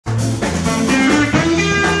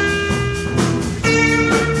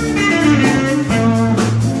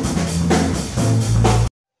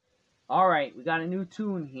we got a new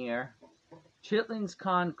tune here, Chitlins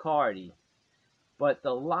Con Cardi. But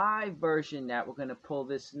the live version that we're going to pull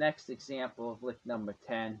this next example of lick number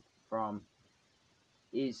 10 from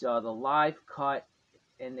is the live cut,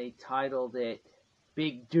 and they titled it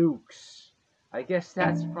Big Dukes. I guess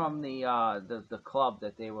that's from the club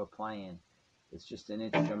that they were playing. It's just an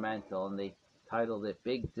instrumental, and they titled it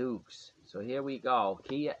Big Dukes. So here we go.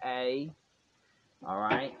 Key of A. All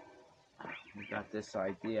right. We got this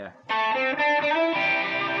idea.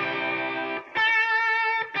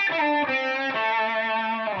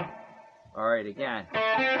 All right, again.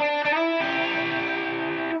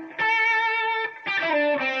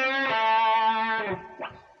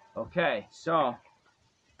 Okay, so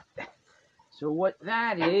what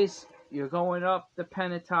that is, you're going up the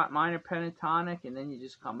minor pentatonic, and then you're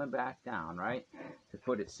just coming back down, right? To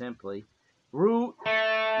put it simply. Root,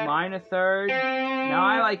 minor third. Now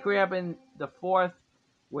I like grabbing the fourth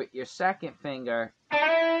with your second finger,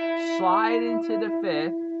 slide into the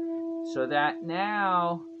fifth, so that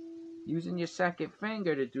now, using your second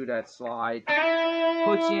finger to do that slide,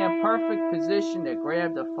 puts you in perfect position to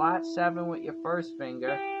grab the flat 7 with your first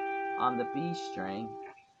finger on the B string,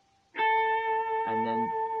 and then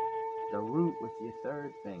the root with your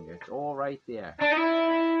third finger. It's all right there.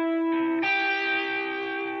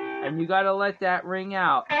 And you got to let that ring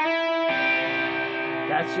out.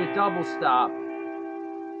 That's your double stop.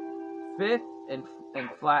 Fifth and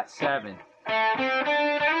flat 7.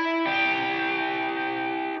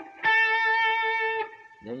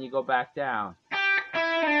 Then you go back down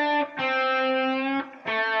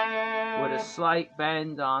with a slight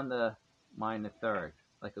bend on the minor third,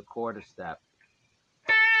 like a quarter step.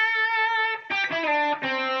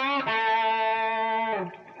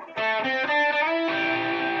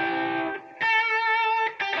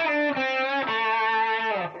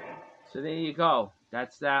 So there you go.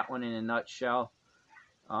 That's that one in a nutshell.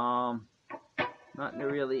 Nothing to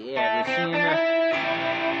really add. We're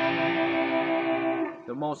seeing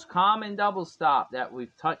the most common double stop that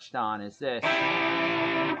we've touched on is this.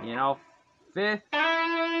 You know, fifth,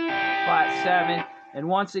 flat 7, and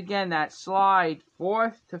once again that slide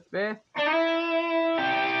fourth to fifth,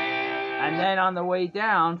 and then on the way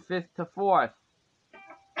down, fifth to fourth.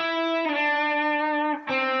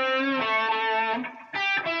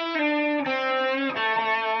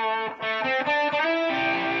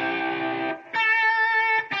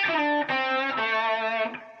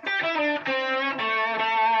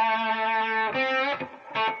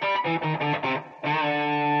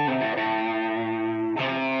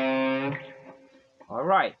 All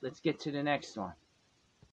right, let's get to the next one.